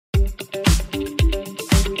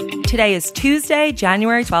Today is Tuesday,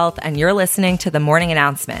 January 12th, and you're listening to The Morning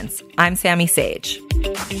Announcements. I'm Sammy Sage.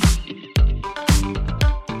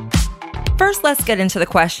 First, let's get into the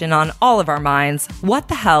question on all of our minds. What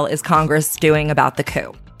the hell is Congress doing about the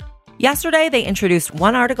coup? Yesterday, they introduced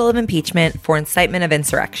one article of impeachment for incitement of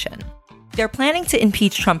insurrection. They're planning to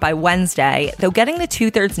impeach Trump by Wednesday, though getting the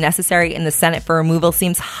 2/3 necessary in the Senate for removal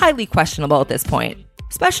seems highly questionable at this point,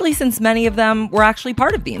 especially since many of them were actually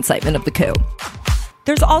part of the incitement of the coup.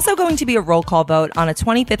 There's also going to be a roll call vote on a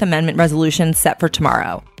 25th Amendment resolution set for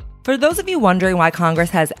tomorrow. For those of you wondering why Congress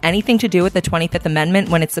has anything to do with the 25th Amendment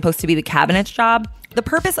when it's supposed to be the cabinet's job, the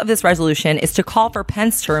purpose of this resolution is to call for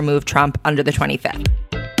Pence to remove Trump under the 25th.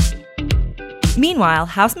 Meanwhile,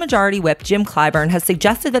 House Majority Whip Jim Clyburn has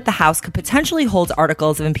suggested that the House could potentially hold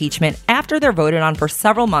articles of impeachment after they're voted on for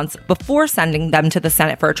several months before sending them to the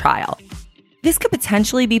Senate for a trial. This could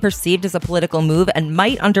potentially be perceived as a political move and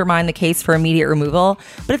might undermine the case for immediate removal,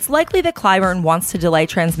 but it's likely that Clyburn wants to delay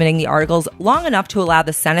transmitting the articles long enough to allow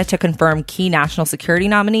the Senate to confirm key national security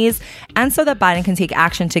nominees, and so that Biden can take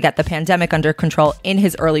action to get the pandemic under control in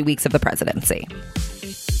his early weeks of the presidency.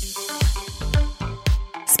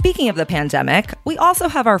 Speaking of the pandemic, we also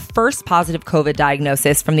have our first positive COVID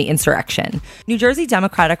diagnosis from the insurrection. New Jersey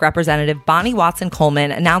Democratic Representative Bonnie Watson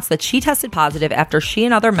Coleman announced that she tested positive after she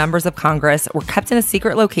and other members of Congress were kept in a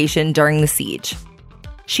secret location during the siege.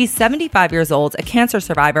 She's 75 years old, a cancer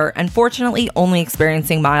survivor, and fortunately only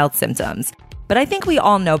experiencing mild symptoms. But I think we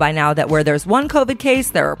all know by now that where there's one COVID case,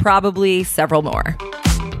 there are probably several more.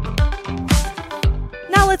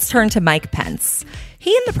 Now let's turn to Mike Pence.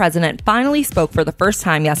 He and the president finally spoke for the first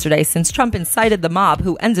time yesterday since Trump incited the mob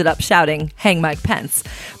who ended up shouting, "Hang Mike Pence."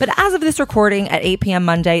 But as of this recording at 8 p.m.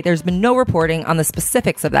 Monday, there's been no reporting on the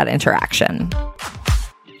specifics of that interaction.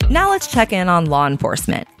 Now let's check in on law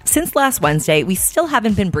enforcement. Since last Wednesday, we still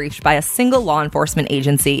haven't been briefed by a single law enforcement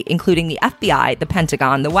agency, including the FBI, the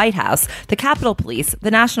Pentagon, the White House, the Capitol Police, the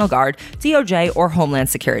National Guard, DOJ, or Homeland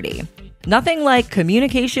Security. Nothing like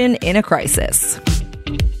communication in a crisis.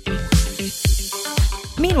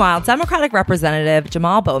 Meanwhile, Democratic Representative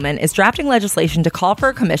Jamal Bowman is drafting legislation to call for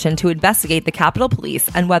a commission to investigate the Capitol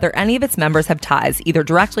Police and whether any of its members have ties, either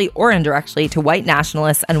directly or indirectly, to white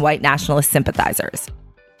nationalists and white nationalist sympathizers.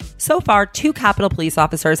 So far, 2 Capitol Police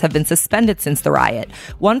officers have been suspended since the riot,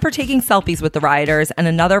 one for taking selfies with the rioters and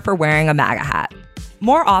another for wearing a MAGA hat.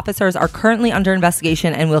 More officers are currently under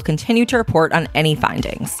investigation and will continue to report on any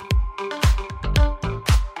findings.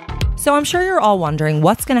 So I'm sure you're all wondering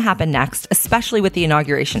what's going to happen next, especially with the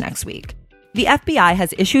inauguration next week. The FBI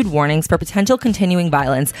has issued warnings for potential continuing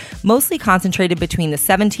violence, mostly concentrated between the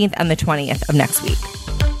 17th and the 20th of next week.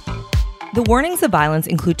 The warnings of violence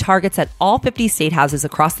include targets at all 50 state houses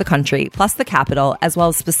across the country, plus the Capitol, as well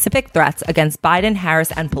as specific threats against Biden,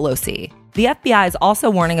 Harris, and Pelosi. The FBI is also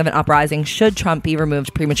warning of an uprising should Trump be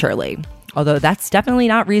removed prematurely, although that's definitely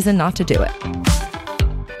not reason not to do it.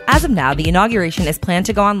 As of now, the inauguration is planned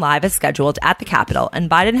to go on live as scheduled at the Capitol, and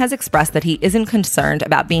Biden has expressed that he isn't concerned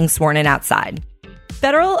about being sworn in outside.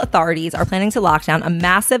 Federal authorities are planning to lock down a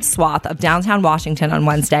massive swath of downtown Washington on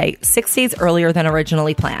Wednesday, 6 days earlier than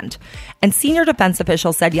originally planned. And senior defense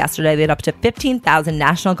officials said yesterday that up to 15,000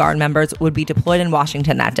 National Guard members would be deployed in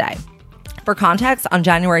Washington that day. For context, on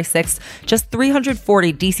January 6th, just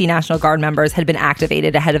 340 D.C. National Guard members had been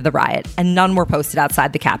activated ahead of the riot, and none were posted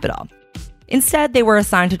outside the Capitol. Instead, they were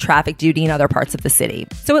assigned to traffic duty in other parts of the city.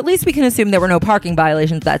 So at least we can assume there were no parking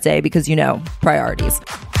violations that day because, priorities.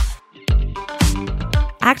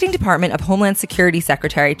 Acting Department of Homeland Security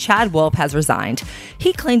Secretary Chad Wolf has resigned.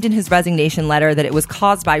 He claimed in his resignation letter that it was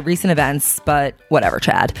caused by recent events, but whatever,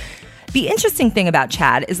 Chad. The interesting thing about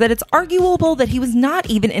Chad is that it's arguable that he was not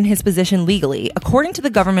even in his position legally, according to the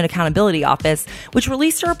Government Accountability Office, which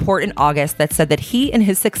released a report in August that said that he and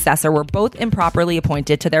his successor were both improperly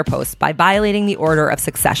appointed to their posts by violating the order of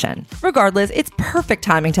succession. Regardless, it's perfect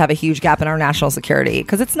timing to have a huge gap in our national security,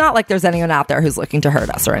 because it's not like there's anyone out there who's looking to hurt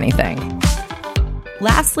us or anything.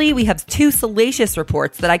 Lastly, we have 2 salacious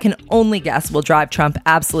reports that I can only guess will drive Trump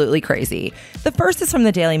absolutely crazy. The first is from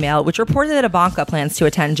the Daily Mail, which reported that Ivanka plans to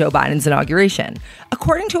attend Joe Biden's inauguration.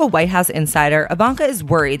 According to a White House insider, Ivanka is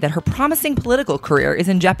worried that her promising political career is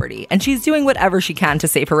in jeopardy, and she's doing whatever she can to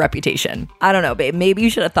save her reputation. I don't know, babe, maybe you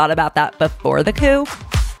should have thought about that before the coup.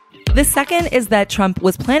 The second is that Trump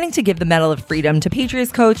was planning to give the Medal of Freedom to Patriots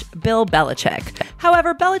coach Bill Belichick.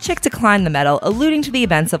 However, Belichick declined the medal, alluding to the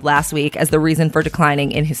events of last week as the reason for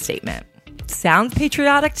declining in his statement. Sounds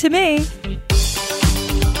patriotic to me.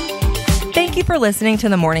 Thank you for listening to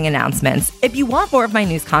the morning announcements. If you want more of my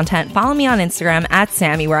news content, follow me on Instagram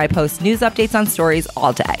 @Sammy, where I post news updates on stories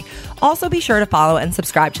all day. Also, be sure to follow and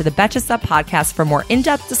subscribe to the Betches Sup podcast for more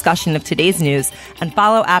in-depth discussion of today's news, and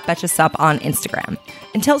follow at Betches Sup on Instagram.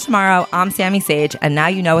 Until tomorrow, I'm Sammy Sage, and now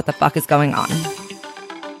you know what the fuck is going on.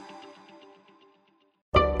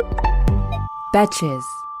 Betches.